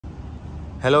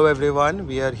Hello everyone,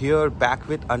 we are here back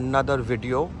with another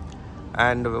video,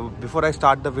 and before I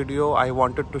start the video I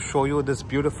wanted to show you this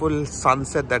beautiful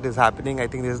sunset that is happening. I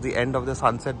think this is the end of the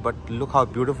sunset, but look how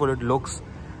beautiful it looks.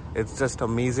 It's just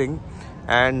amazing.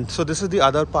 And so this is the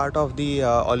other part of the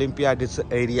Olympiads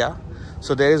area.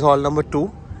 So there is hall number 2,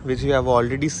 which we have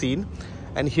already seen,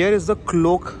 and here is the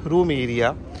cloak room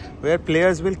area where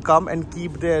players will come and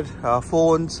keep their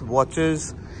phones,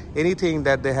 watches, anything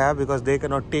that they have, because they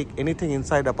cannot take anything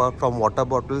inside apart from water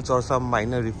bottles or some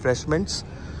minor refreshments.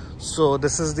 So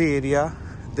this is the area.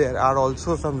 There are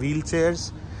also some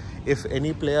wheelchairs if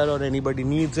any player or anybody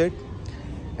needs it.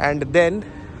 And then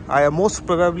most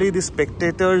probably the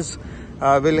spectators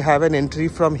will have an entry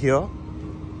from here,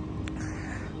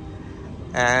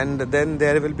 and then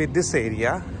there will be this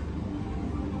area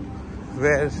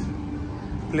where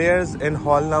players in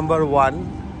hall number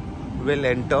 1 will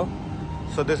enter.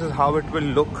 So this is how it will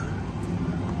look.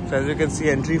 So as you can see,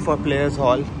 entry for players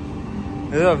hall.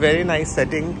 This is a very nice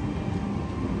setting.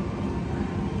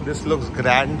 This looks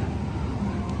grand.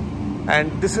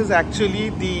 And this is actually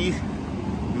the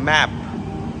map.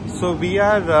 So we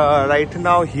are right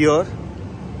now here.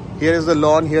 Here is the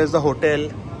lawn, here is the hotel.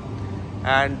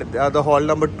 And the hall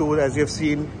number 2, as you have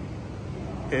seen,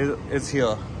 is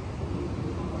here.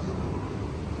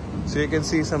 So you can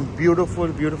see some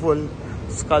beautiful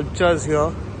sculptures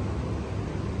here,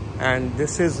 and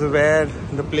this is where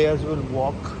the players will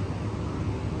walk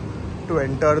to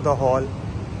enter the hall.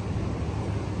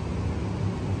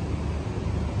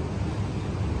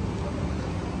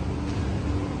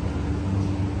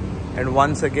 And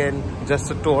once again, just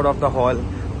a tour of the hall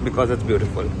because it's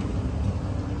beautiful.